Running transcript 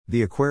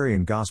The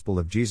Aquarian Gospel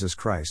of Jesus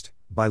Christ,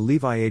 by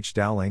Levi H.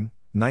 Dowling,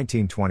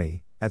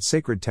 1920, at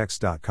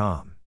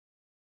sacredtext.com.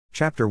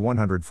 Chapter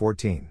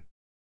 114.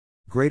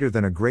 Greater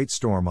than a great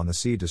storm on the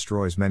sea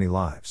destroys many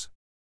lives.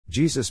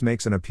 Jesus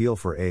makes an appeal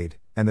for aid,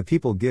 and the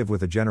people give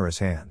with a generous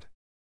hand.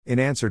 In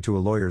answer to a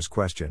lawyer's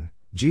question,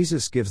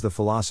 Jesus gives the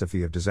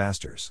philosophy of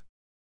disasters.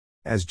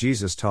 As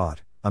Jesus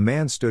taught, a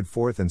man stood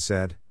forth and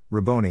said,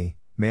 "Rabboni,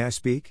 may I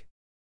speak?"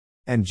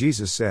 And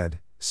Jesus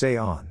said, "Say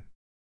on."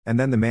 And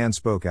then the man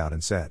spoke out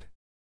and said,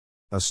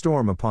 "A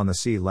storm upon the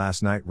sea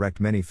last night wrecked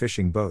many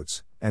fishing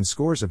boats, and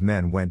scores of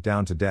men went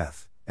down to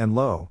death, and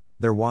lo,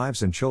 their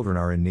wives and children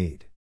are in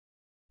need.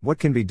 What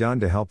can be done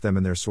to help them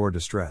in their sore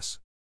distress?"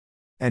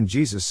 And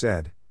Jesus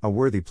said, "A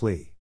worthy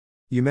plea.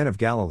 You men of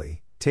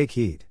Galilee, take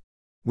heed.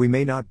 We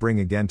may not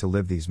bring again to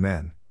live these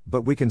men,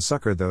 but we can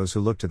succor those who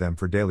look to them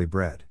for daily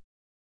bread.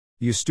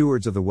 You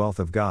stewards of the wealth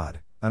of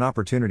God, an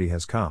opportunity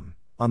has come.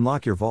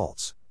 Unlock your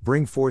vaults,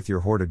 bring forth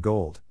your hoarded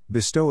gold,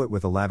 bestow it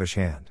with a lavish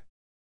hand.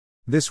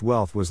 This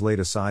wealth was laid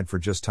aside for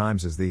just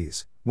times as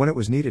these, when it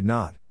was needed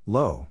not,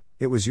 lo,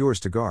 it was yours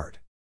to guard.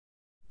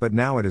 But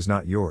now it is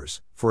not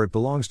yours, for it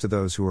belongs to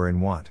those who are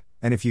in want,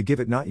 and if you give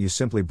it not, you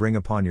simply bring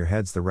upon your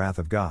heads the wrath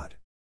of God.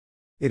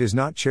 It is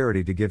not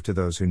charity to give to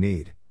those who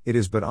need, it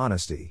is but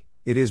honesty,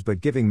 it is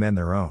but giving men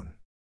their own."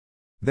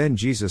 Then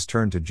Jesus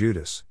turned to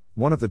Judas,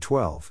 one of the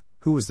 12,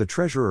 who was the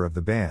treasurer of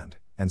the band,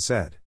 and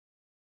said,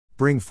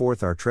 "Bring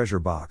forth our treasure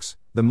box,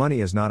 the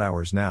money is not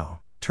ours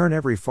now, turn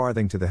every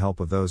farthing to the help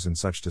of those in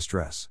such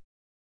distress."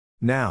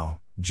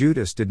 Now,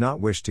 Judas did not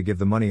wish to give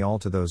the money all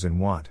to those in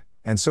want,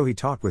 and so he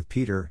talked with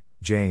Peter,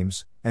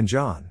 James, and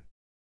John.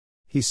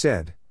 He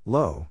said,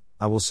 "Lo,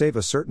 I will save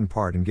a certain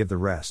part and give the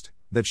rest,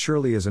 that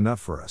surely is enough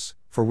for us,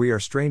 for we are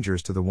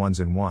strangers to the ones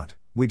in want,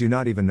 we do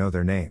not even know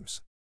their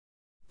names."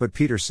 But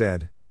Peter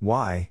said,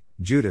 "Why,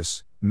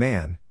 Judas,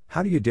 man,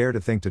 how do you dare to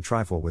think to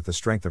trifle with the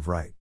strength of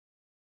right?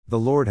 The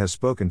Lord has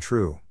spoken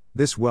true,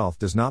 this wealth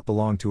does not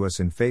belong to us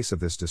in face of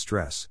this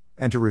distress,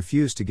 and to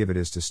refuse to give it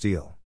is to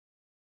steal.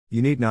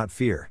 You need not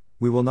fear,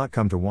 we will not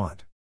come to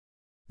want."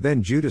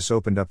 Then Judas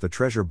opened up the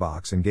treasure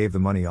box and gave the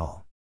money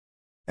all.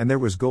 And there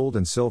was gold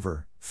and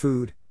silver,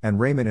 food, and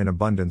raiment in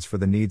abundance for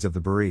the needs of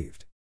the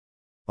bereaved.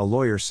 A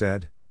lawyer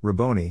said,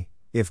 "Rabboni,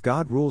 if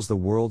God rules the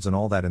worlds and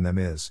all that in them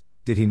is,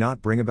 did he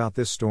not bring about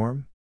this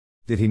storm?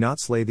 Did he not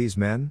slay these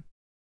men?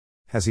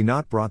 Has he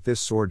not brought this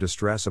sore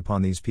distress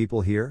upon these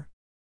people here?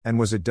 And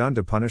was it done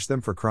to punish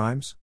them for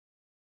crimes?"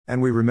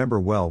 And we remember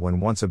well when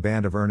once a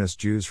band of earnest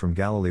Jews from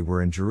Galilee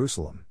were in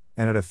Jerusalem,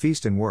 and at a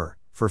feast and were,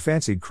 for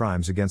fancied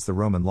crimes against the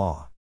Roman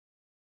law,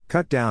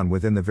 cut down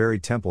within the very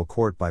temple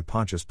court by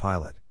Pontius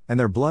Pilate, and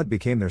their blood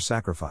became their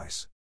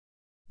sacrifice.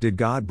 Did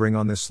God bring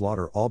on this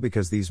slaughter all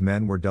because these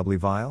men were doubly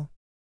vile?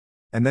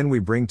 And then we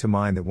bring to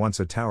mind that once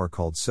a tower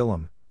called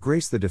Siloam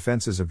graced the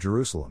defenses of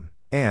Jerusalem,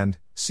 and,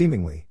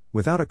 seemingly,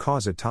 without a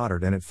cause it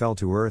tottered and it fell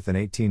to earth and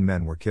 18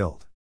 men were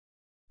killed.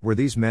 Were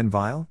these men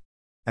vile?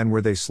 And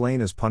were they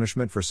slain as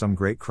punishment for some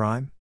great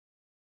crime?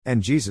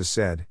 And Jesus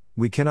said,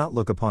 "We cannot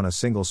look upon a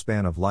single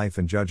span of life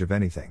and judge of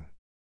anything.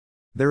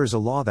 There is a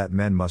law that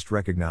men must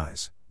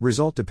recognize,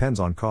 result depends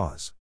on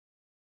cause.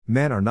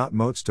 Men are not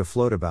motes to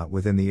float about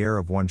within the air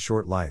of one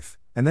short life,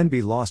 and then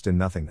be lost in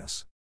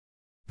nothingness.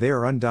 They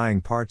are undying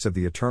parts of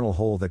the eternal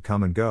whole that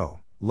come and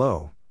go,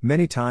 lo,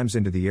 many times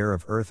into the air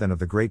of earth and of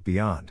the great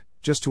beyond,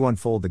 just to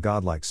unfold the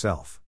godlike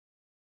self.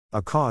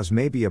 A cause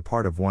may be a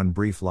part of one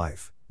brief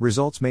life,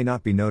 results may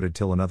not be noted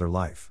till another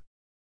life.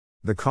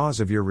 The cause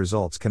of your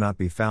results cannot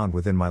be found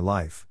within my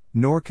life,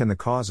 nor can the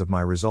cause of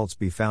my results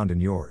be found in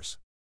yours.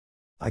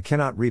 I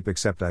cannot reap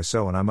except I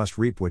sow, and I must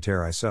reap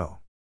whate'er I sow.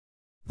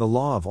 The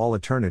law of all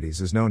eternities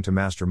is known to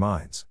master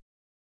minds.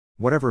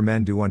 Whatever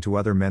men do unto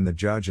other men the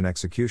judge and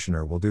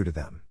executioner will do to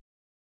them.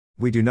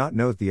 We do not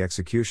note the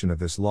execution of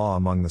this law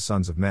among the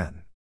sons of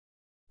men.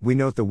 We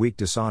note the weak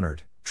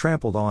dishonored,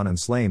 trampled on and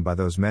slain by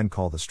those men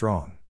called the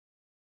strong.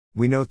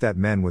 We note that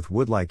men with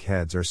wood-like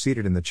heads are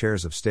seated in the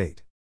chairs of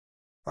state.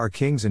 Are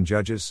kings and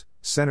judges,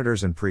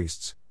 senators and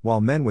priests, while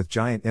men with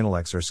giant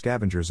intellects are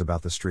scavengers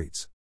about the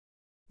streets.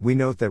 We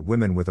note that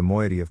women with a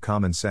moiety of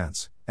common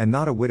sense, and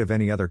not a wit of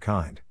any other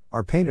kind,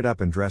 are painted up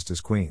and dressed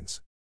as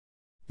queens,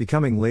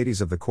 becoming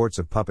ladies of the courts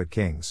of puppet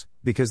kings,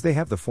 because they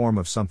have the form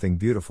of something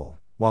beautiful,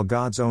 while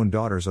God's own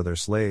daughters are their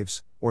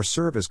slaves, or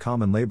serve as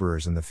common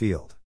laborers in the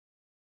field.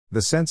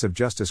 The sense of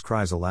justice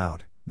cries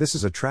aloud, this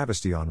is a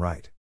travesty on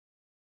right.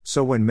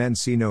 So when men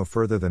see no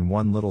further than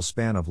one little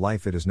span of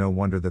life, it is no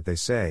wonder that they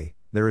say,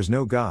 there is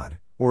no God,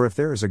 or if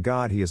there is a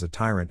God he is a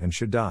tyrant and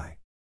should die.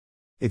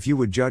 If you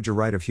would judge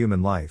aright of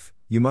human life,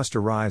 you must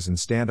arise and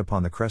stand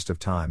upon the crest of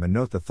time and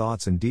note the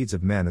thoughts and deeds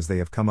of men as they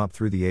have come up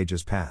through the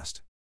ages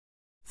past.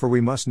 For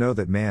we must know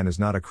that man is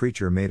not a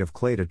creature made of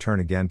clay to turn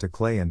again to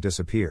clay and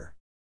disappear.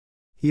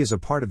 He is a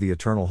part of the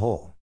eternal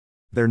whole.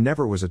 There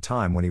never was a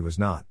time when he was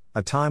not,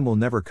 a time will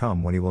never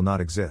come when he will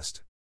not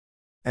exist.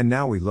 And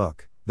now we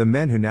look, the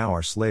men who now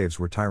are slaves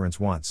were tyrants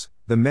once,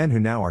 the men who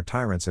now are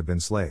tyrants have been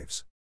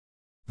slaves.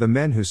 The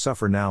men who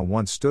suffer now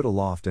once stood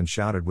aloft and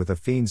shouted with a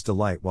fiend's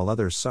delight while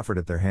others suffered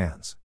at their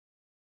hands.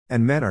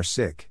 And men are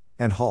sick,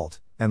 and halt,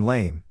 and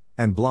lame,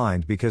 and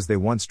blind because they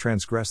once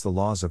transgressed the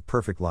laws of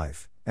perfect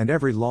life, and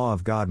every law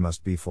of God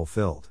must be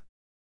fulfilled.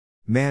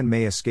 Man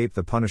may escape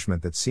the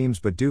punishment that seems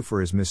but due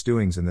for his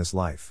misdoings in this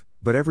life,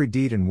 but every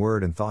deed and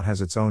word and thought has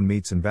its own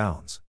metes and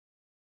bounds.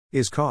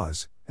 Is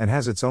cause, and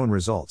has its own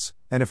results,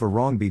 and if a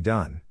wrong be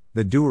done,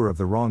 the doer of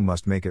the wrong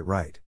must make it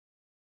right.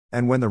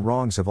 And when the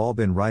wrongs have all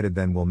been righted,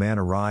 then will man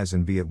arise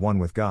and be at one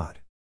with God.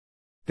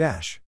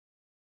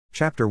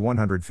 Chapter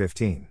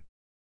 115.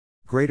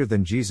 Greater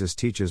than Jesus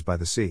teaches by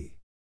the sea.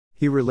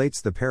 He relates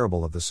the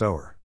parable of the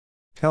sower.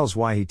 Tells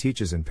why he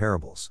teaches in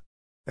parables.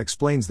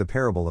 Explains the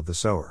parable of the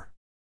sower.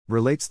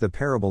 Relates the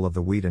parable of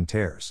the wheat and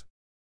tares.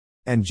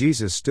 And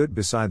Jesus stood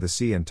beside the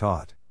sea and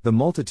taught. The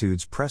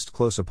multitudes pressed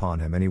close upon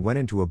him, and he went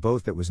into a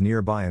boat that was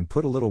nearby and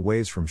put a little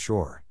ways from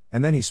shore,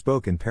 and then he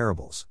spoke in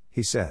parables.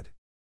 He said,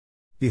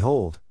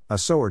 Behold, a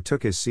sower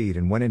took his seed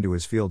and went into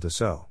his field to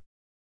sow.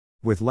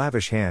 With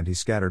lavish hand he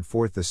scattered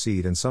forth the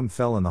seed, and some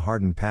fell in the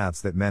hardened paths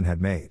that men had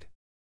made.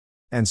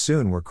 And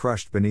soon were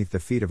crushed beneath the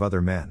feet of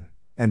other men,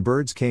 and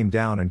birds came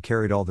down and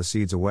carried all the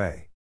seeds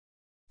away.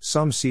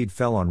 Some seed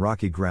fell on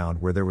rocky ground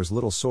where there was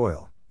little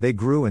soil, they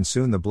grew and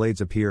soon the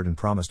blades appeared and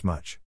promised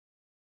much.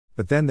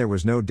 But then there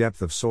was no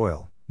depth of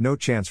soil, no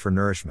chance for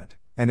nourishment,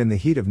 and in the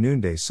heat of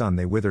noonday sun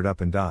they withered up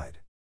and died.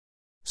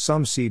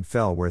 Some seed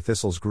fell where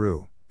thistles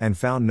grew, and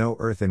found no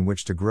earth in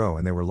which to grow,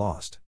 and they were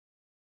lost.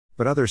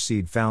 But other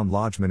seed found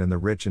lodgment in the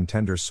rich and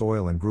tender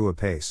soil and grew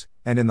apace,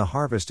 and in the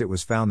harvest it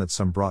was found that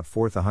some brought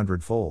forth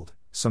 100-fold,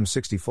 some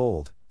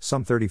 60-fold,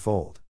 some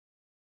 30-fold.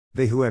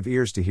 They who have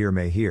ears to hear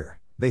may hear,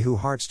 they who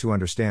hearts to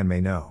understand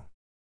may know.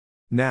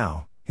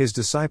 Now, his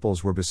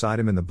disciples were beside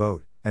him in the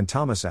boat, and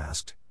Thomas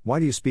asked, Why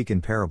do you speak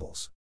in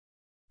parables?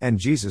 And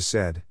Jesus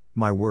said,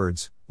 My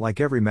words, like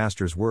every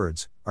master's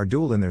words, are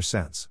dual in their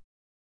sense.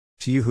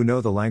 To you who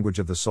know the language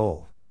of the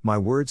soul, my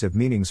words have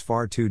meanings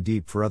far too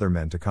deep for other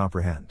men to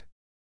comprehend.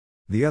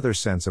 The other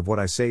sense of what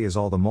I say is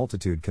all the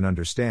multitude can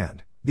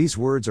understand. These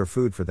words are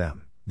food for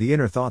them, the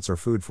inner thoughts are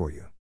food for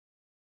you.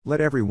 Let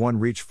every one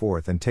reach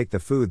forth and take the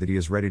food that he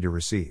is ready to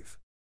receive.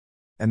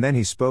 And then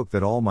he spoke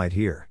that all might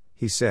hear.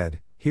 He said,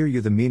 Hear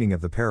you the meaning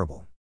of the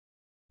parable.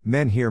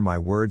 Men hear my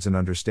words and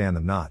understand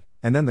them not,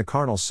 and then the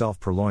carnal self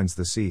purloins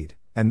the seed,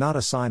 and not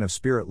a sign of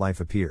spirit life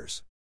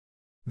appears.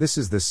 This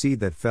is the seed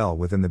that fell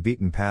within the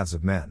beaten paths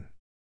of men.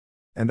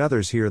 And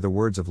others hear the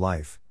words of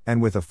life,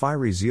 and with a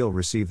fiery zeal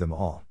receive them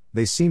all.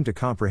 They seem to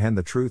comprehend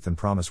the truth and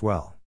promise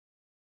well.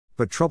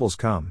 But troubles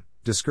come,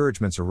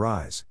 discouragements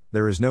arise,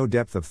 there is no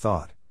depth of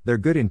thought, their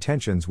good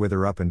intentions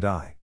wither up and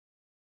die.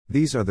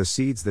 These are the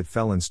seeds that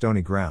fell in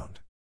stony ground.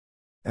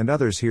 And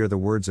others hear the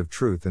words of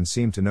truth and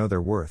seem to know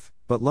their worth,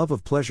 but love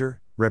of pleasure,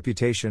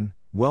 reputation,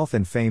 wealth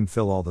and fame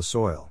fill all the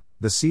soil,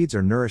 the seeds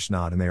are nourished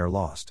not and they are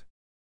lost.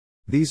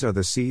 These are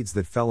the seeds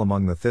that fell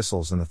among the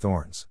thistles and the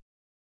thorns.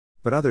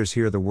 But others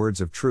hear the words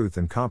of truth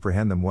and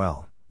comprehend them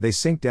well, they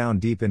sink down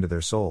deep into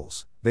their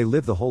souls, they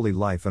live the holy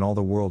life and all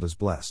the world is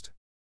blessed.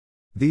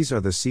 These are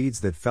the seeds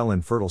that fell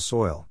in fertile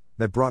soil,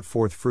 that brought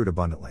forth fruit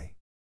abundantly.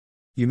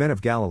 You men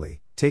of Galilee,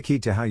 take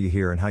heed to how you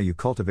hear and how you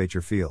cultivate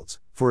your fields,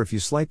 for if you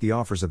slight the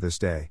offers of this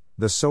day,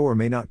 the sower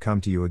may not come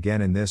to you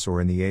again in this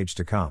or in the age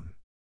to come.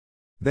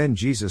 Then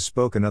Jesus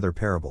spoke another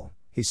parable,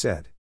 he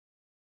said,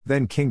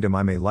 Then kingdom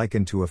I may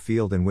liken to a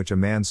field in which a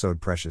man sowed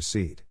precious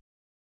seed.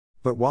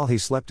 But while he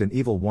slept an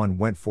evil one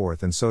went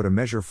forth and sowed a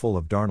measure full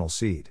of darnel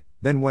seed,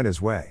 then went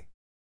his way.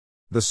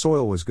 The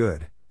soil was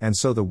good, and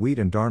so the wheat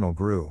and darnel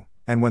grew,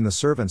 and when the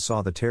servants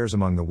saw the tares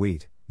among the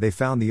wheat, they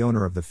found the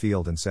owner of the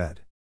field and said,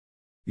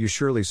 You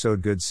surely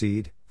sowed good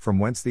seed, from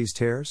whence these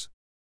tares?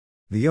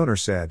 The owner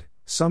said,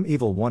 Some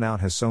evil one out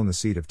has sown the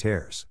seed of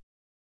tares.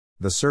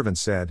 The servant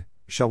said,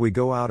 Shall we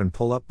go out and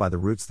pull up by the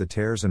roots the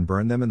tares and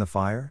burn them in the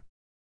fire?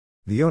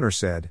 The owner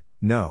said,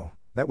 No,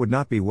 that would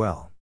not be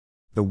well.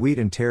 The wheat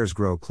and tares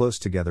grow close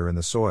together in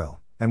the soil,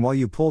 and while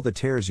you pull the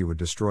tares you would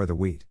destroy the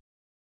wheat.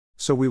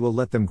 So we will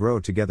let them grow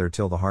together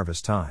till the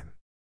harvest time.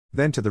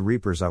 Then to the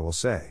reapers I will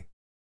say,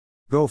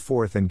 Go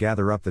forth and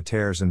gather up the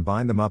tares and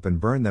bind them up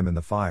and burn them in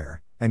the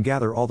fire, and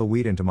gather all the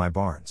wheat into my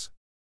barns.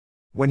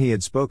 When he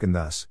had spoken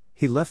thus,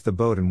 he left the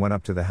boat and went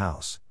up to the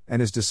house, and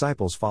his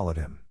disciples followed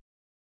him.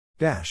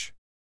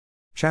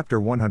 Chapter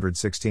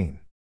 116.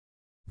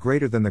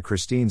 Greater than the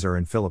Christines are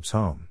in Philip's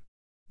home.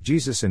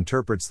 Jesus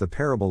interprets the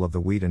parable of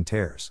the wheat and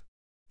tares.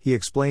 He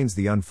explains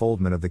the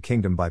unfoldment of the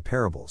kingdom by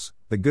parables,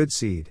 the good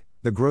seed,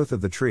 the growth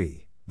of the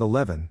tree, the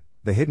leaven,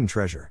 the hidden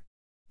treasure.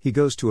 He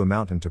goes to a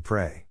mountain to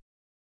pray.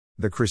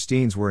 The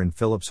Christines were in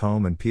Philip's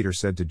home, and Peter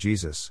said to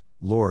Jesus,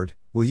 Lord,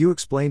 will you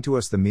explain to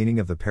us the meaning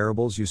of the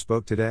parables you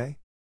spoke today?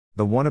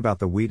 The one about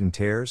the wheat and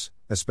tares,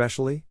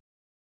 especially?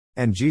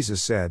 And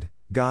Jesus said,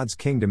 God's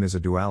kingdom is a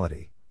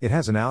duality, it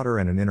has an outer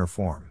and an inner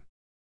form.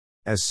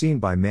 As seen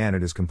by man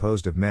it is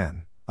composed of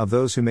men, of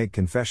those who make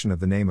confession of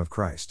the name of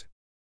Christ.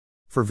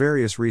 For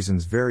various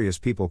reasons various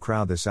people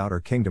crowd this outer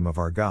kingdom of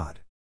our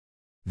God.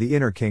 The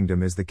inner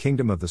kingdom is the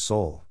kingdom of the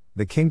soul,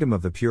 the kingdom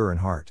of the pure in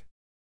heart.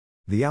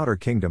 The outer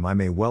kingdom I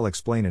may well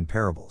explain in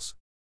parables.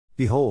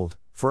 Behold,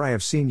 for I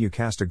have seen you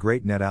cast a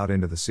great net out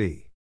into the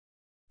sea.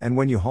 And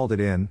when you hauled it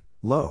in,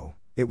 lo,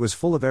 it was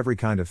full of every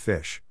kind of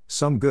fish,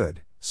 some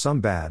good,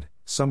 some bad,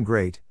 some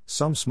great,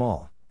 some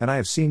small, and I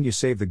have seen you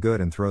save the good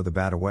and throw the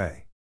bad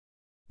away.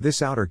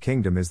 This outer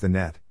kingdom is the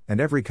net, and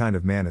every kind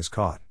of man is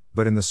caught,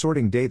 but in the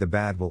sorting day the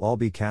bad will all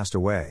be cast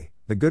away,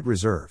 the good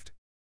reserved.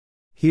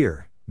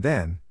 Hear,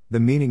 then,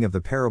 the meaning of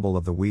the parable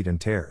of the wheat and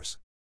tares.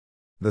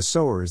 The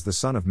sower is the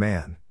Son of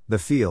Man, the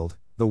field,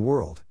 the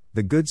world,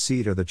 the good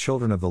seed are the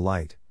children of the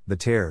light, the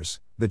tares,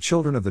 the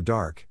children of the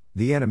dark,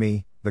 the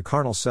enemy, the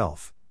carnal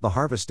self, the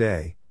harvest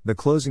day, the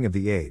closing of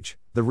the age,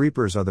 the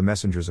reapers are the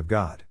messengers of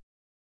God.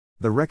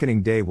 The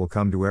reckoning day will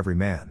come to every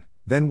man,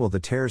 then will the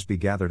tares be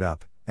gathered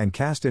up, and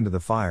cast into the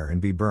fire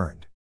and be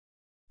burned.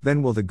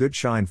 Then will the good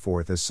shine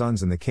forth as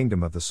sons in the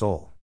kingdom of the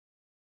soul.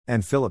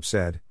 And Philip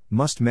said,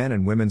 Must men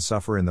and women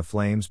suffer in the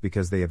flames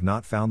because they have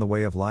not found the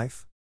way of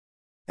life?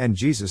 And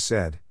Jesus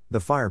said,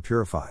 The fire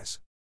purifies.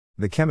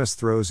 The chemist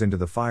throws into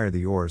the fire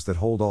the ores that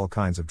hold all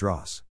kinds of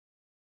dross.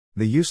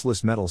 The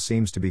useless metal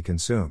seems to be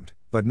consumed,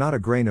 but not a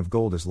grain of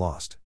gold is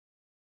lost.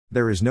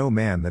 There is no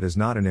man that is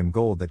not in him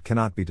gold that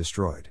cannot be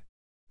destroyed.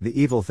 The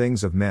evil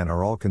things of men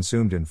are all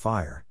consumed in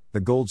fire, the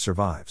gold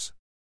survives.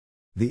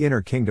 The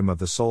inner kingdom of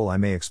the soul I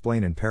may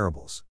explain in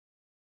parables.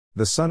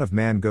 The Son of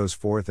Man goes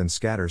forth and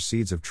scatters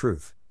seeds of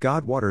truth,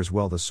 God waters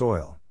well the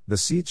soil, the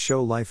seeds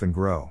show life and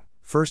grow,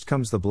 first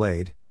comes the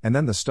blade, and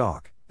then the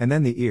stalk, and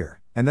then the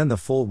ear, and then the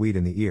full wheat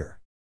in the ear.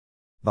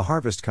 The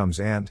harvest comes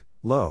and,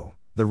 lo,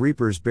 the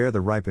reapers bear the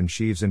ripened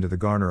sheaves into the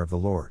garner of the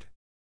Lord.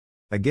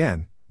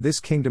 Again, this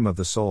kingdom of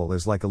the soul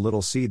is like a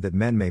little seed that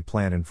men may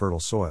plant in fertile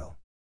soil.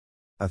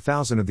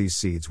 1,000 of these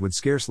seeds would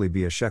scarcely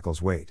be a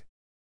shekel's weight.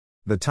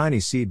 The tiny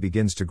seed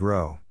begins to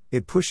grow,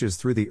 it pushes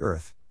through the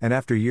earth, and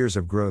after years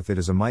of growth it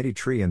is a mighty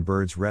tree and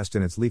birds rest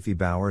in its leafy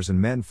bowers and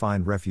men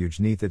find refuge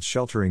neath its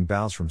sheltering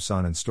boughs from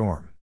sun and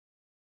storm.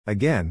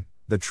 Again,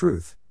 the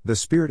truth, the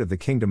spirit of the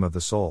kingdom of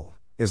the soul,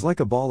 is like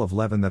a ball of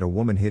leaven that a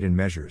woman hid in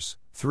measures,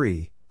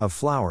 3, of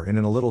flour and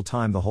in a little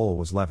time the whole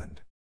was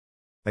leavened.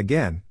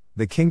 Again,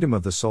 the kingdom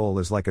of the soul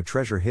is like a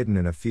treasure hidden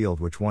in a field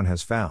which one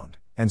has found,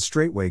 and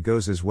straightway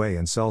goes his way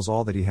and sells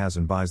all that he has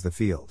and buys the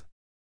field.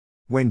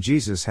 When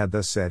Jesus had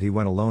thus said he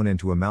went alone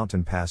into a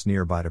mountain pass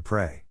near by to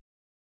pray.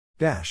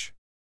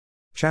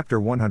 Chapter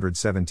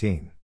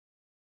 117.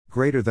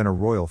 Greater than a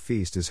royal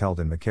feast is held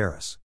in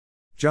Machaerus.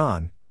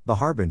 John, the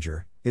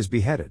harbinger, is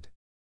beheaded.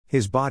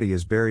 His body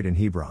is buried in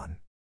Hebron.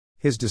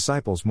 His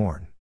disciples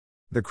mourn.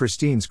 The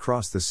Christines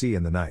cross the sea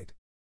in the night.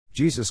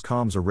 Jesus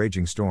calms a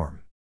raging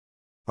storm.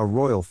 A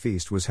royal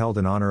feast was held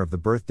in honor of the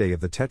birthday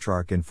of the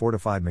Tetrarch in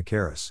fortified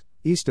Machaerus,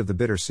 east of the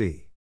Bitter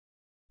Sea.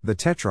 The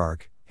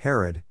Tetrarch,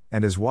 Herod,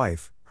 and his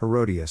wife,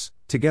 Herodias,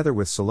 together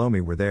with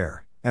Salome were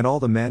there, and all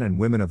the men and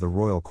women of the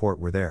royal court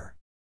were there.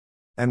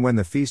 And when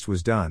the feast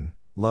was done,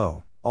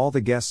 lo, all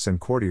the guests and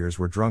courtiers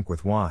were drunk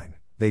with wine,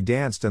 they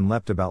danced and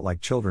leapt about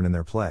like children in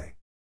their play.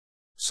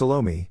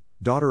 Salome,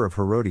 daughter of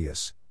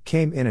Herodias,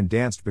 came in and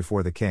danced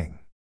before the king.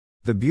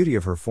 The beauty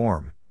of her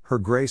form, her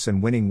grace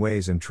and winning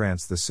ways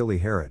entranced the silly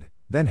Herod,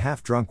 then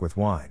half drunk with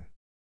wine.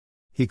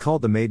 He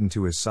called the maiden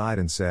to his side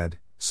and said,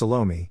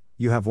 Salome,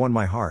 you have won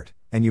my heart,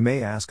 and you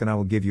may ask and I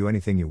will give you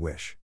anything you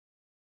wish.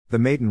 The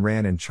maiden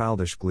ran in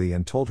childish glee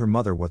and told her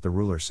mother what the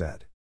ruler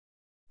said.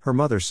 Her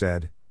mother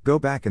said, Go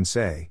back and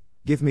say,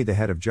 Give me the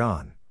head of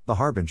John, the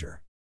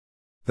harbinger.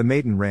 The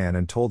maiden ran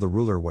and told the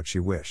ruler what she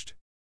wished.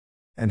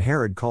 And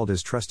Herod called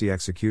his trusty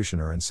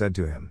executioner and said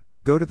to him,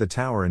 Go to the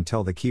tower and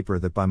tell the keeper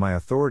that by my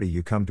authority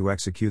you come to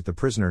execute the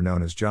prisoner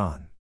known as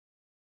John.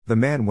 The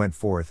man went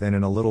forth and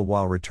in a little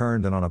while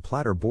returned and on a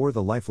platter bore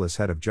the lifeless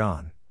head of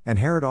John, and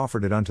Herod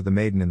offered it unto the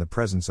maiden in the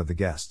presence of the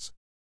guests.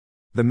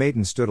 The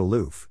maiden stood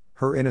aloof,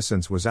 her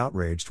innocence was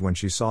outraged when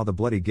she saw the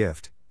bloody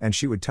gift, and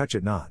she would touch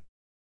it not.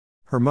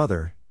 Her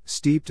mother,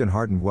 steeped and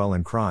hardened well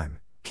in crime,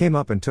 came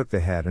up and took the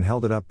head and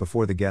held it up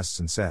before the guests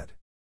and said,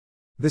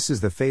 This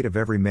is the fate of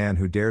every man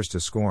who dares to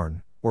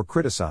scorn, or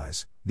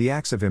criticize, the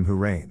acts of him who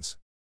reigns.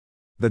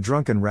 The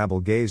drunken rabble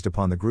gazed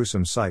upon the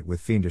gruesome sight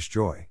with fiendish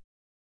joy.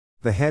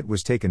 The head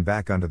was taken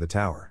back unto the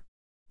tower.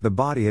 The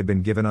body had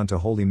been given unto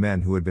holy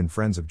men who had been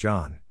friends of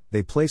John,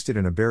 they placed it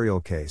in a burial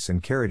case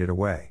and carried it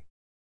away.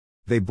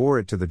 They bore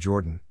it to the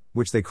Jordan,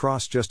 which they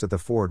crossed just at the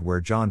ford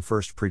where John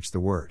first preached the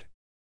word.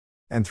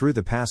 And through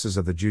the passes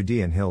of the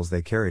Judean hills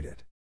they carried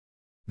it.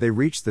 They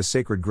reached the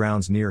sacred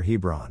grounds near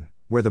Hebron,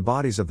 where the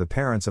bodies of the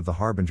parents of the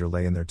harbinger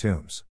lay in their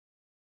tombs.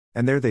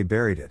 And there they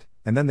buried it,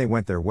 and then they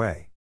went their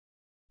way.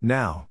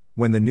 Now,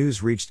 when the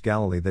news reached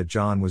Galilee that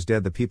John was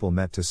dead, the people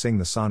met to sing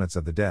the sonnets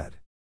of the dead.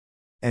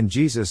 And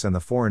Jesus and the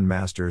foreign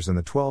masters and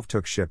the 12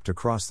 took ship to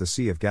cross the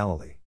Sea of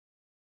Galilee.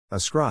 A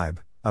scribe,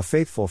 a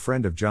faithful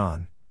friend of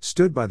John,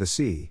 stood by the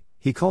sea.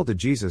 He called to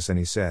Jesus and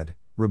he said,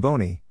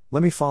 Rabboni,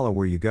 let me follow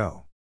where you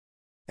go.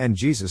 And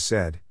Jesus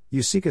said,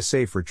 You seek a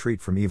safe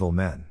retreat from evil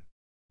men.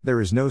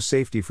 There is no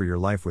safety for your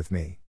life with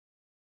me.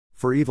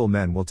 For evil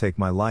men will take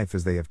my life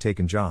as they have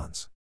taken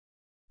John's.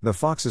 The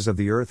foxes of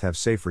the earth have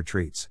safe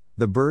retreats,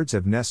 the birds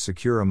have nests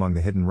secure among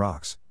the hidden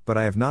rocks, but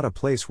I have not a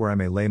place where I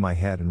may lay my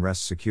head and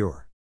rest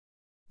secure.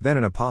 Then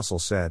an apostle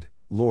said,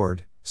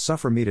 Lord,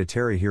 Suffer me to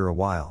tarry here a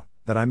while,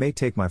 that I may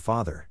take my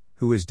father,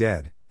 who is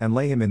dead, and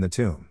lay him in the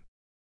tomb.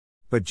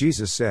 But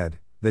Jesus said,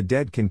 The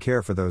dead can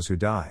care for those who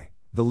die,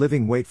 the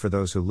living wait for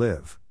those who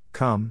live.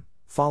 Come,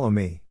 follow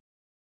me.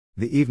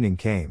 The evening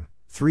came,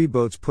 3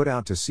 boats put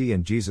out to sea,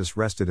 and Jesus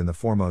rested in the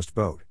foremost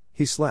boat.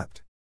 He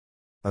slept.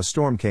 A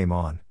storm came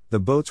on, the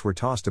boats were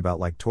tossed about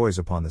like toys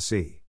upon the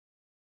sea.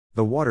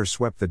 The waters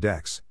swept the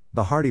decks,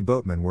 the hardy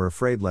boatmen were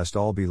afraid lest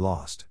all be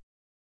lost.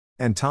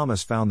 And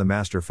Thomas found the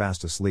Master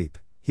fast asleep.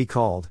 He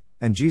called,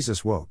 and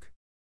Jesus woke.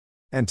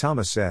 And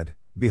Thomas said,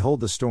 Behold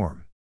the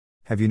storm.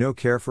 Have you no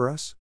care for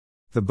us?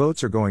 The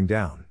boats are going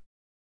down.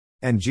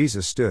 And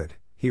Jesus stood,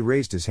 he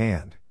raised his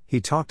hand,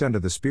 he talked unto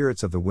the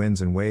spirits of the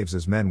winds and waves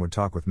as men would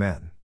talk with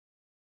men.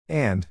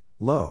 And,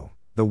 lo,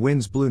 the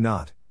winds blew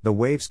not, the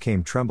waves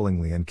came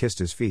tremblingly and kissed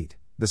his feet,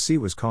 the sea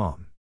was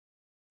calm.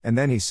 And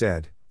then he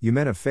said, You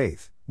men of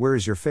faith, where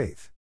is your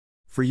faith?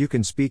 For you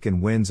can speak,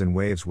 and winds and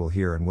waves will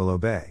hear and will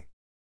obey.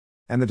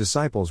 And the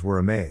disciples were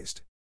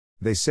amazed.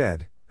 They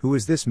said, Who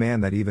is this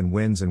man that even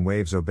winds and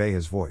waves obey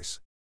his voice?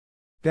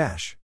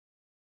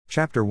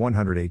 Chapter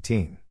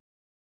 118.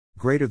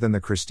 Greater than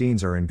the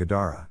Christines are in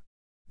Gadara.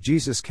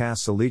 Jesus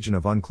casts a legion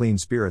of unclean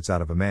spirits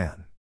out of a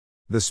man.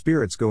 The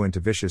spirits go into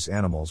vicious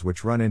animals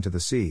which run into the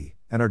sea,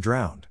 and are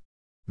drowned.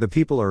 The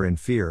people are in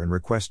fear and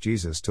request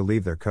Jesus to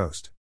leave their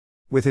coast.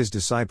 With his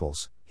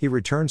disciples, he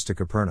returns to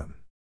Capernaum.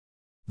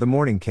 The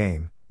morning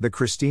came, the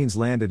Christines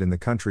landed in the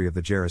country of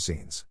the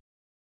Gerasenes.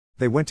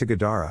 They went to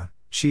Gadara,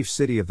 chief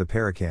city of the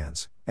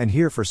Paracans, and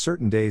here for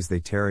certain days they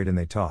tarried and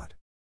they taught.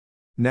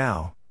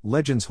 Now,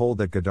 legends hold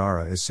that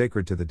Gadara is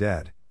sacred to the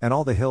dead, and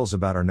all the hills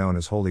about are known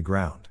as holy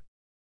ground.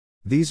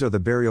 These are the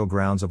burial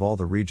grounds of all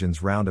the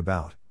regions round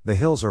about, the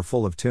hills are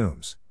full of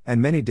tombs,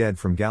 and many dead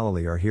from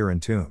Galilee are here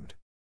entombed.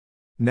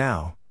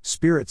 Now,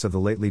 spirits of the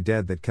lately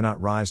dead that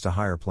cannot rise to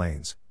higher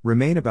planes,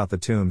 remain about the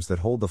tombs that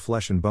hold the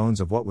flesh and bones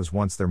of what was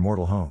once their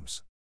mortal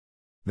homes.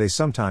 They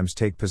sometimes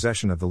take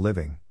possession of the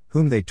living,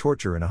 whom they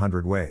torture in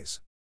 100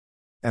 ways.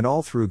 And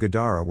all through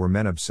Gadara were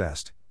men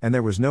obsessed, and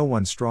there was no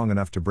one strong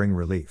enough to bring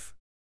relief.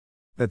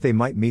 That they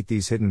might meet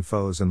these hidden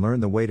foes and learn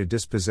the way to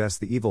dispossess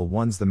the evil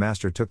ones, the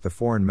Master took the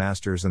foreign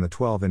masters and the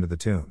 12 into the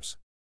tombs.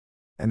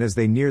 And as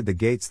they neared the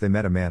gates they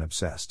met a man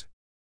obsessed.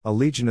 A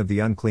legion of the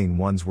unclean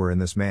ones were in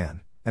this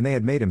man, and they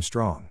had made him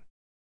strong.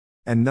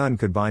 And none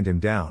could bind him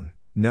down,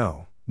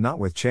 no, not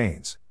with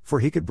chains, for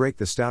he could break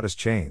the stoutest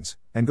chains,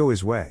 and go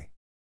his way.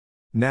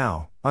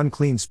 Now,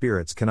 unclean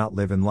spirits cannot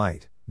live in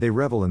light, they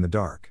revel in the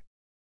dark.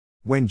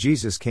 When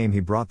Jesus came he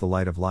brought the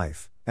light of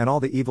life, and all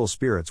the evil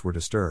spirits were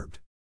disturbed.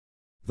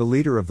 The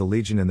leader of the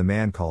legion in the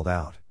man called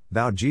out,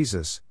 Thou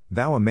Jesus,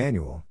 thou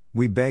Emmanuel,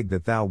 we beg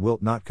that thou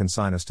wilt not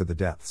consign us to the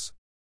depths.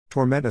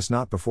 Torment us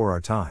not before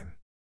our time.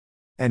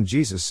 And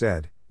Jesus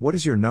said, What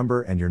is your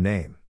number and your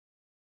name?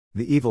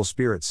 The evil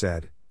spirit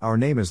said, Our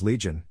name is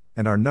Legion,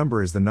 and our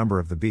number is the number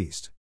of the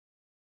beast.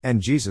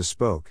 And Jesus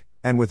spoke,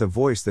 and with a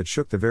voice that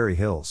shook the very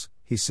hills,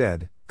 he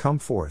said, Come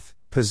forth,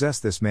 possess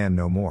this man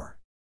no more.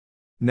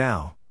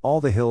 Now, all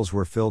the hills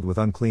were filled with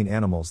unclean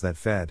animals that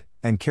fed,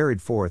 and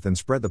carried forth and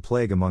spread the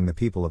plague among the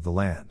people of the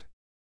land.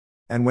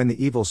 And when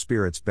the evil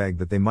spirits begged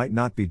that they might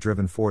not be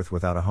driven forth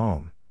without a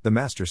home, the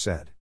Master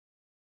said,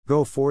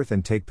 Go forth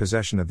and take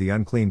possession of the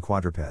unclean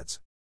quadrupeds.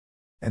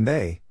 And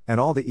they, and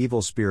all the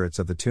evil spirits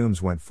of the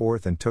tombs went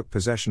forth and took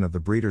possession of the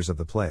breeders of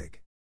the plague.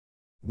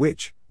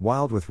 Which,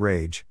 wild with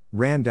rage,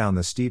 ran down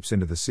the steeps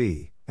into the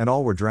sea, and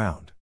all were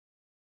drowned.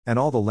 And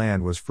all the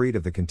land was freed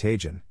of the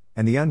contagion,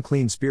 and the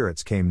unclean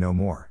spirits came no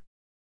more.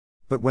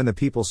 But when the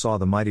people saw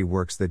the mighty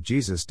works that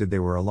Jesus did they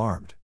were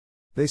alarmed.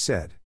 They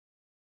said,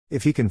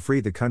 If he can free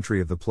the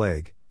country of the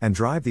plague, and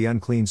drive the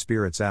unclean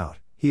spirits out,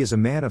 he is a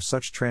man of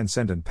such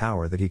transcendent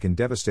power that he can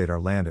devastate our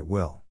land at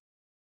will.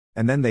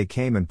 And then they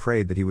came and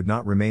prayed that he would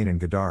not remain in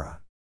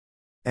Gadara.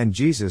 And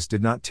Jesus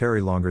did not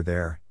tarry longer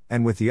there,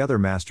 and with the other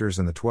masters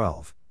and the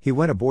 12, he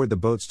went aboard the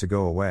boats to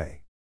go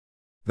away.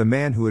 The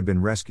man who had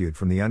been rescued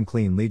from the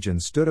unclean legion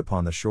stood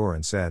upon the shore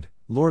and said,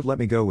 Lord, let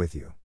me go with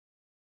you.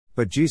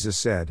 But Jesus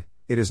said,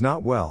 It is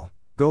not well,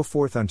 go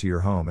forth unto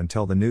your home and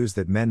tell the news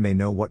that men may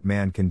know what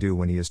man can do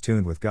when he is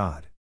tuned with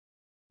God.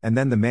 And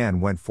then the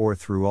man went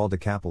forth through all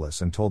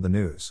Decapolis and told the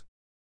news.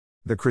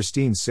 The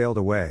Christines sailed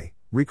away,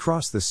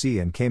 recrossed the sea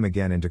and came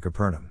again into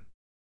Capernaum.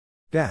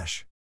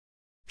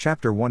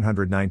 Chapter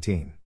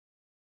 119.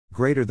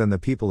 Greater than the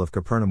people of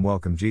Capernaum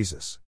welcome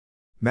Jesus.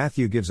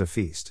 Matthew gives a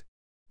feast.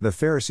 The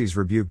Pharisees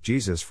rebuke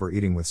Jesus for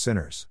eating with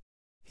sinners.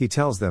 He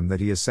tells them that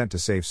he is sent to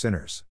save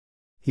sinners.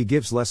 He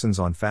gives lessons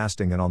on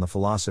fasting and on the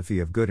philosophy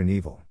of good and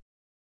evil.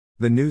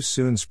 The news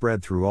soon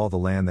spread through all the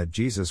land that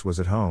Jesus was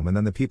at home, and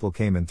then the people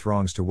came in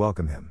throngs to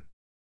welcome him.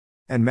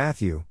 And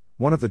Matthew,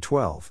 one of the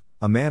 12,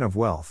 a man of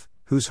wealth,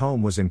 whose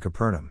home was in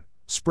Capernaum,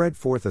 spread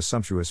forth a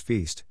sumptuous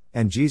feast,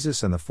 and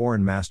Jesus and the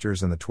foreign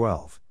masters and the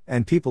 12,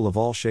 and people of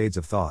all shades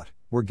of thought,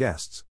 were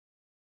guests.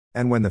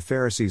 And when the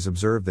Pharisees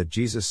observed that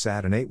Jesus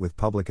sat and ate with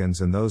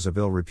publicans and those of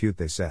ill repute,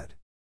 they said,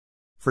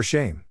 For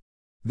shame!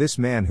 This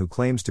man who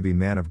claims to be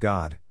man of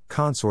God,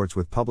 consorts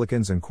with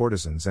publicans and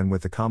courtesans and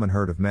with the common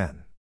herd of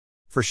men.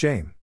 For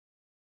shame!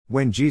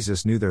 When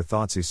Jesus knew their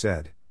thoughts, he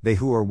said, "They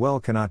who are well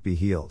cannot be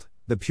healed,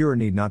 the pure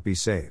need not be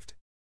saved.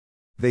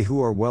 They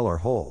who are well are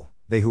whole,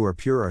 they who are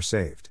pure are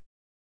saved.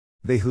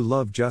 They who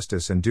love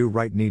justice and do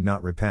right need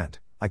not repent,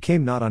 I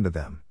came not unto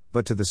them,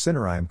 but to the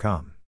sinner I am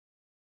come."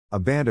 A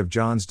band of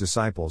John's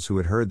disciples who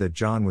had heard that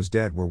John was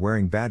dead were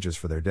wearing badges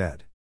for their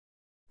dead.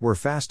 Were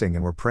fasting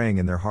and were praying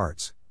in their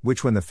hearts,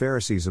 which when the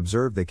Pharisees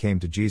observed they came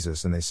to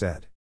Jesus and they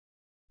said,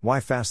 "Why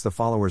fast the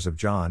followers of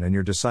John and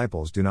your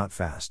disciples do not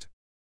fast?"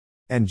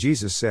 And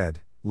Jesus said,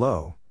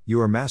 "Lo,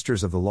 you are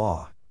masters of the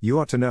law, you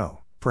ought to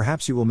know,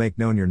 perhaps you will make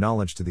known your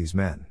knowledge to these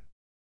men.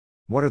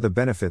 What are the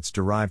benefits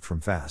derived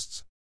from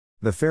fasts?"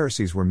 The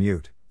Pharisees were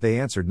mute, they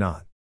answered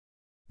not.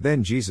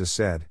 Then Jesus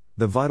said,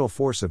 "The vital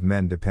force of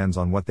men depends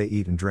on what they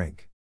eat and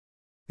drink.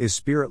 Is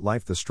spirit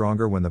life the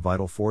stronger when the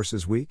vital force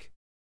is weak?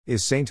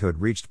 Is sainthood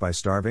reached by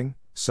starving,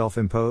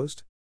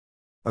 self-imposed?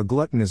 A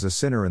glutton is a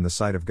sinner in the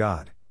sight of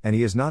God, and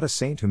he is not a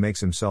saint who makes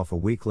himself a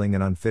weakling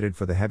and unfitted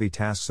for the heavy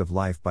tasks of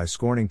life by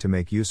scorning to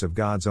make use of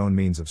God's own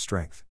means of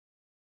strength.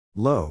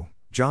 Lo,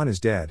 John is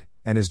dead,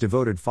 and his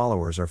devoted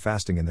followers are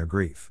fasting in their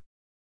grief.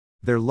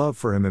 Their love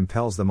for him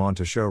impels them on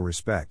to show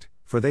respect,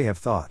 for they have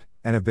thought,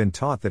 and have been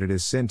taught that it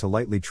is sin to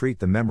lightly treat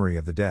the memory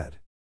of the dead.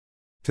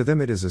 To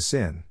them it is a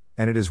sin,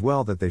 and it is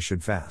well that they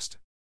should fast.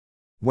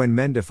 When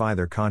men defy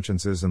their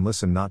consciences and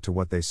listen not to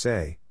what they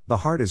say, the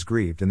heart is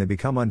grieved and they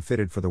become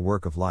unfitted for the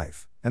work of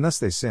life, and thus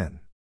they sin.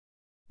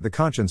 The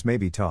conscience may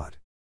be taught.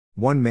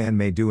 One man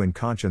may do in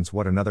conscience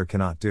what another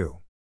cannot do.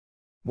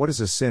 What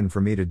is a sin for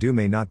me to do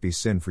may not be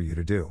sin for you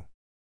to do.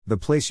 The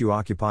place you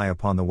occupy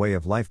upon the way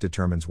of life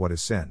determines what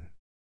is sin.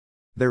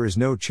 There is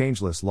no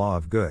changeless law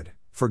of good,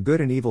 for good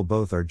and evil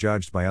both are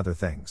judged by other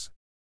things.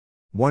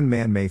 One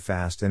man may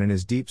fast and in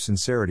his deep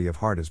sincerity of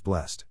heart is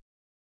blessed.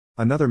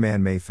 Another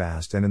man may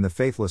fast and in the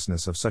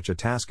faithlessness of such a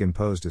task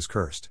imposed is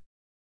cursed.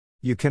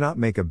 You cannot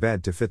make a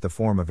bed to fit the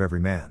form of every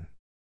man.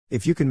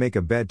 If you can make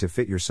a bed to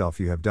fit yourself,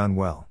 you have done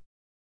well.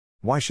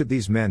 Why should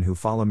these men who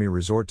follow me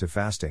resort to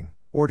fasting,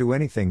 or to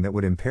anything that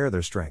would impair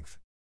their strength?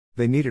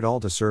 They need it all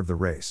to serve the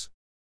race.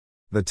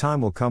 The time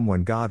will come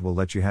when God will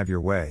let you have your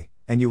way,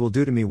 and you will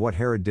do to me what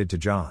Herod did to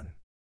John.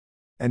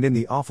 And in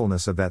the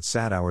awfulness of that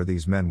sad hour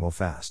these men will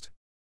fast.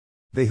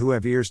 They who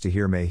have ears to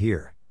hear may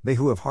hear, they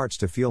who have hearts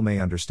to feel may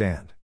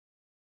understand.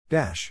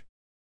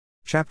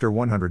 Chapter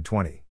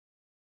 120.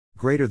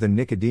 Greater than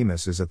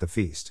Nicodemus is at the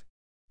feast.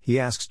 He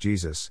asks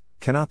Jesus,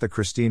 "Cannot the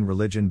Christine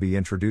religion be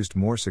introduced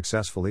more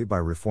successfully by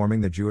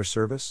reforming the Jewish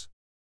service?"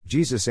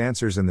 Jesus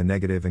answers in the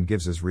negative and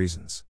gives his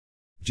reasons.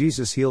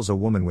 Jesus heals a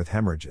woman with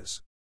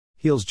hemorrhages.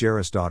 Heals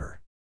Jairus'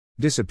 daughter.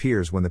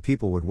 Disappears when the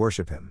people would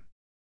worship him.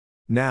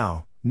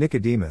 Now,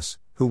 Nicodemus,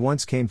 who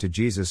once came to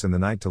Jesus in the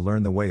night to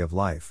learn the way of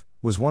life,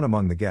 was one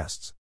among the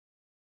guests.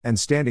 And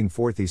standing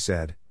forth he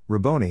said,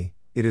 "Rabboni,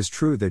 it is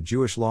true that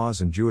Jewish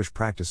laws and Jewish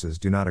practices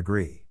do not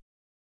agree.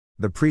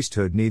 The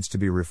priesthood needs to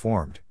be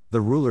reformed, the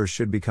rulers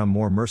should become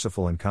more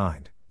merciful and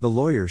kind, the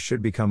lawyers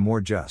should become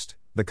more just,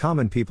 the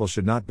common people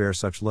should not bear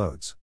such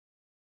loads.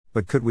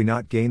 But could we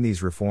not gain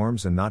these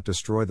reforms and not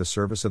destroy the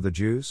service of the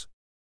Jews?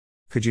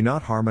 Could you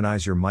not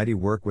harmonize your mighty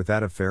work with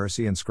that of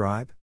Pharisee and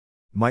scribe?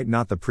 Might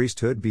not the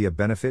priesthood be a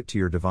benefit to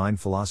your divine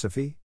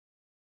philosophy?"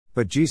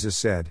 But Jesus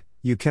said,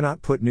 "You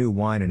cannot put new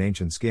wine in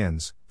ancient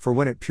skins, for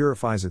when it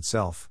purifies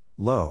itself,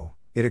 lo,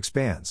 it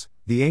expands,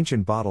 the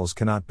ancient bottles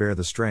cannot bear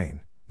the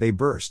strain, they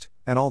burst,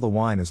 and all the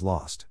wine is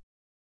lost.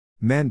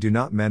 Men do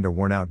not mend a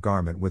worn-out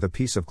garment with a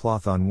piece of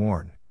cloth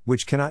unworn,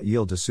 which cannot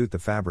yield to suit the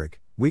fabric,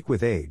 weak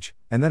with age,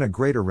 and then a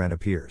greater rent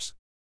appears.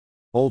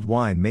 Old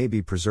wine may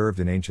be preserved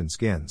in ancient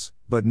skins,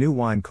 but new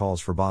wine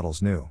calls for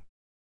bottles new.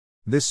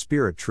 This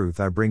spirit truth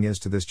I bring is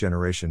to this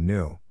generation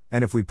new,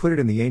 and if we put it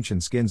in the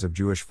ancient skins of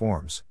Jewish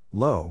forms,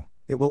 lo,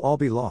 it will all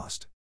be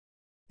lost.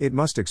 It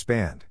must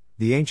expand,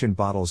 the ancient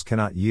bottles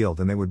cannot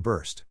yield and they would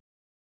burst.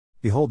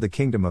 Behold the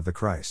kingdom of the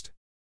Christ.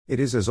 It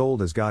is as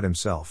old as God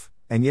himself,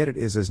 and yet it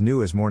is as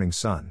new as morning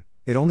sun,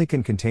 it only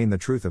can contain the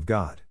truth of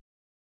God."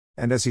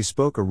 And as he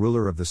spoke, a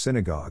ruler of the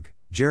synagogue,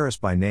 Jairus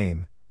by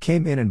name,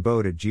 came in and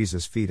bowed at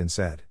Jesus' feet and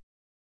said,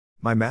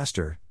 "My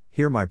master,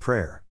 hear my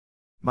prayer.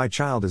 My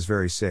child is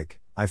very sick,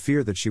 I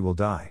fear that she will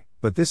die,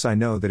 but this I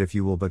know that if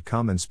you will but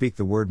come and speak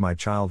the word my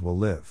child will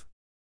live."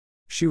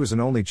 She was an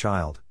only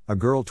child, a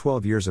girl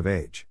 12 years of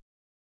age.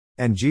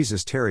 And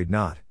Jesus tarried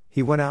not,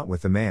 he went out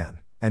with the man,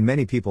 and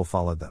many people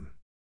followed them.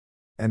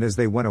 And as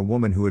they went, a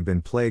woman who had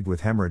been plagued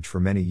with hemorrhage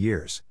for many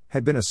years,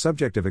 had been a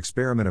subject of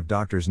experiment of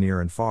doctors near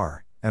and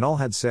far, and all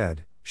had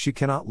said, "She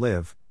cannot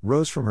live,"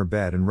 rose from her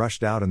bed and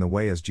rushed out in the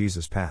way as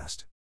Jesus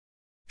passed.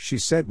 She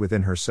said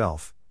within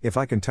herself, "If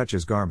I can touch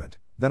his garment,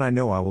 then I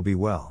know I will be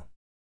well."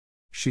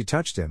 She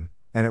touched him,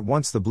 and at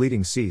once the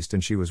bleeding ceased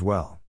and she was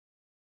well.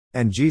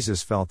 And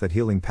Jesus felt that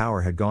healing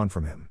power had gone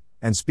from him,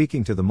 and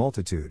speaking to the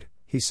multitude,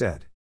 he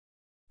said,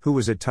 "Who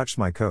was it touched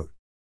my coat?"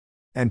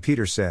 And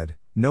Peter said,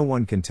 "No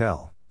one can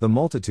tell, the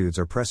multitudes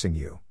are pressing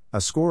you, a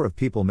score of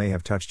people may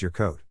have touched your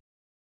coat."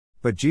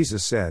 But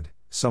Jesus said,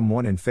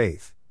 "Someone in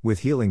faith, with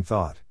healing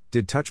thought,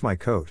 did touch my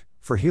coat,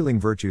 for healing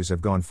virtues have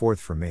gone forth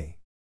from me."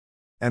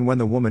 And when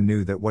the woman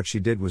knew that what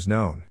she did was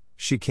known,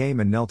 she came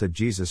and knelt at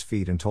Jesus'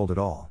 feet and told it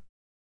all.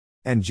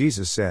 And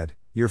Jesus said,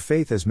 "Your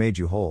faith has made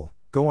you whole,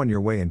 go on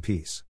your way in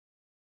peace."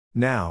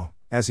 Now,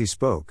 as he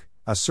spoke,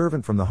 a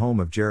servant from the home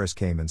of Jairus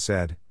came and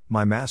said,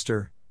 "My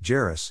master,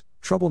 Jairus,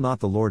 trouble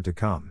not the Lord to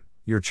come,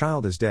 your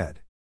child is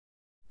dead."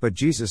 But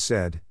Jesus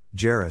said,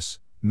 "Jairus,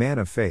 man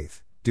of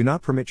faith, do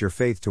not permit your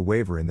faith to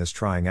waver in this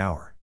trying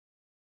hour."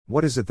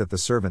 "What is it that the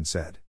servant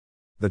said?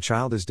 The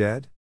child is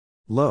dead?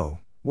 Lo,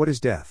 what is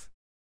death?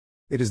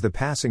 It is the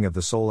passing of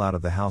the soul out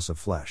of the house of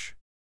flesh.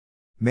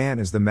 Man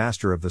is the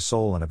master of the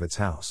soul and of its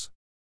house.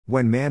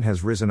 When man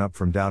has risen up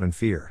from doubt and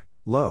fear,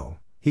 lo,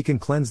 he can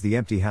cleanse the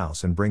empty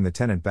house and bring the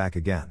tenant back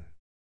again."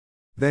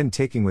 Then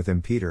taking with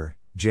him Peter,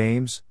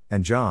 James,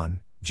 and John,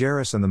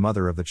 Jairus and the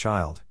mother of the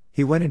child,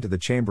 he went into the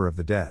chamber of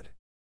the dead.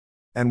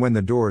 And when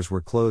the doors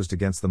were closed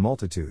against the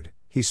multitude,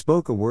 he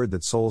spoke a word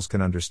that souls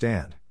can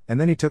understand, and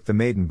then he took the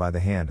maiden by the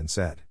hand and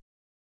said,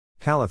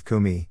 "Talitha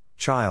cumi,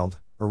 child,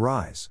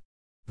 arise."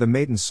 The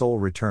maiden's soul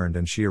returned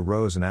and she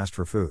arose and asked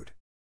for food.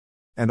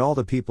 And all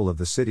the people of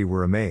the city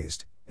were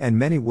amazed, and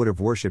many would have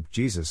worshipped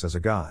Jesus as a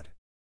god.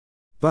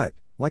 But,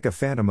 like a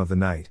phantom of the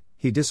night,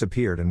 he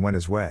disappeared and went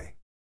his way.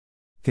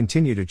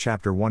 Continue to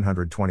chapter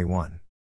 121.